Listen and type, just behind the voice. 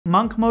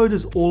Monk mode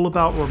is all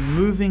about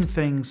removing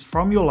things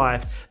from your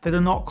life that are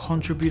not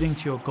contributing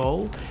to your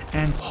goal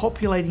and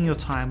populating your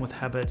time with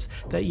habits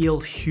that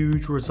yield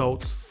huge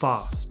results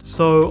fast.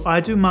 So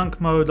I do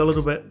monk mode a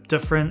little bit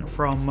different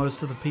from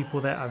most of the people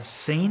that I've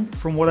seen.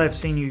 From what I've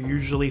seen, you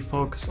usually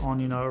focus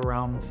on,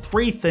 around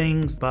 3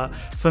 things, but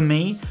for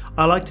me,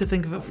 I like to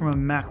think of it from a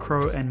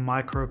macro and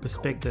micro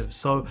perspective.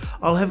 So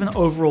I'll have an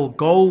overall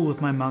goal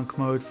with my monk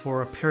mode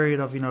for a period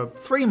of,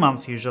 3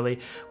 months usually,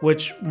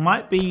 which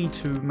might be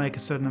to make a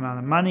certain amount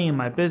of money in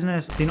my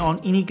business. Then on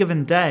any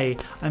given day,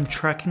 I'm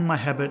tracking my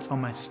habits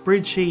on my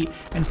spreadsheet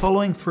and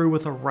following through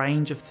with a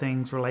range of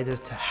things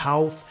related to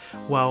health,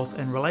 wealth,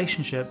 and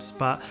relationships.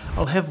 But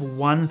I'll have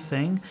one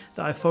thing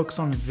that I focus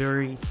on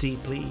very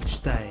deeply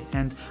each day.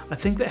 And I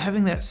think that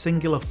having that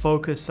singular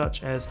focus,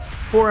 such as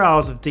 4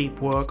 hours of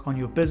deep work on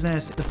your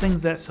business, the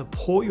things that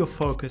support your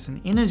focus and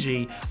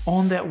energy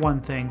on that one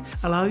thing,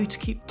 allow you to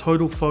keep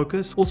total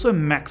focus, also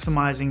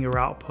maximizing your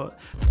output.